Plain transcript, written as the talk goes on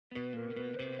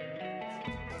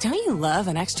Don't you love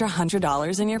an extra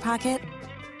 $100 in your pocket?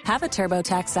 Have a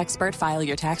TurboTax expert file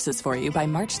your taxes for you by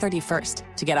March 31st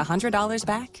to get $100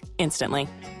 back instantly.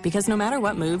 Because no matter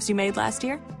what moves you made last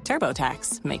year,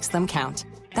 TurboTax makes them count.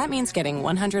 That means getting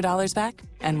 $100 back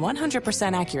and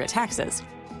 100% accurate taxes,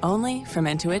 only from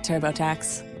Intuit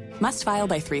TurboTax. Must file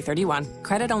by 3/31.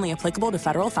 Credit only applicable to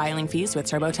federal filing fees with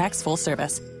TurboTax full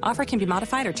service. Offer can be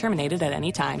modified or terminated at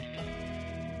any time.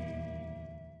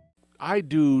 I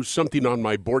do something on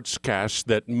my Bortscast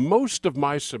that most of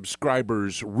my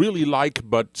subscribers really like,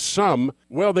 but some,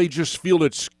 well, they just feel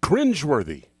it's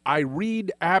cringeworthy. I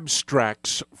read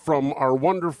abstracts from our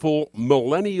wonderful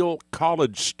millennial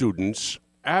college students,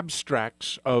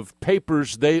 abstracts of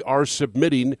papers they are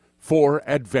submitting for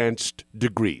advanced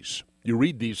degrees. You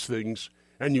read these things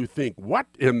and you think, what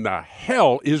in the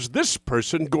hell is this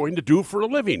person going to do for a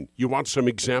living? You want some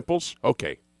examples?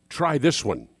 Okay, try this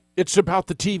one. It's about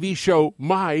the TV show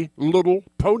My Little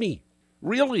Pony.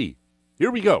 Really? Here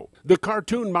we go. The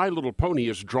cartoon My Little Pony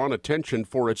has drawn attention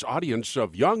for its audience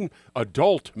of young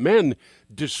adult men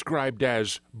described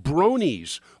as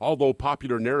bronies, although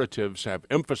popular narratives have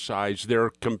emphasized their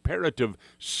comparative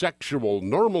sexual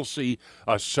normalcy.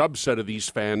 A subset of these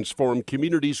fans form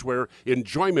communities where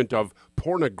enjoyment of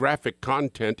pornographic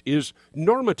content is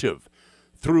normative.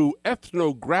 Through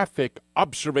ethnographic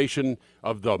observation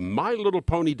of the My Little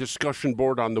Pony discussion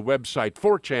board on the website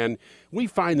 4chan, we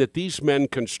find that these men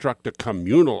construct a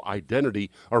communal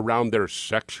identity around their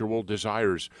sexual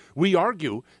desires. We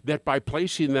argue that by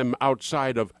placing them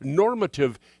outside of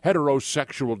normative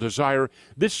heterosexual desire,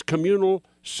 this communal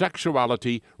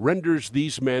sexuality renders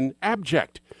these men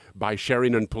abject. By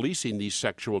sharing and policing these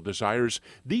sexual desires,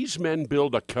 these men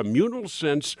build a communal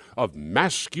sense of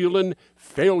masculine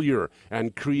failure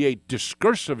and create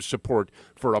discursive support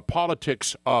for a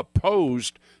politics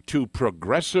opposed to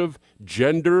progressive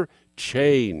gender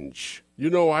change. You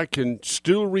know, I can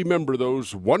still remember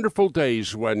those wonderful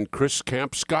days when Chris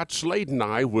Camp, Scott Slade, and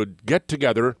I would get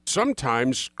together.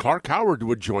 Sometimes Clark Howard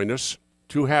would join us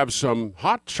to have some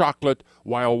hot chocolate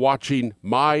while watching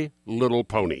My Little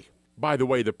Pony. By the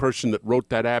way, the person that wrote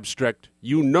that abstract,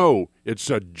 you know it's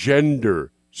a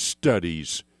gender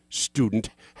studies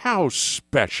student. How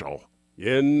special.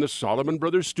 In the Solomon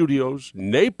Brothers Studios,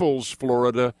 Naples,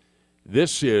 Florida,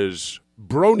 this is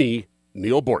Brony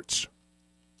Neal Boortz.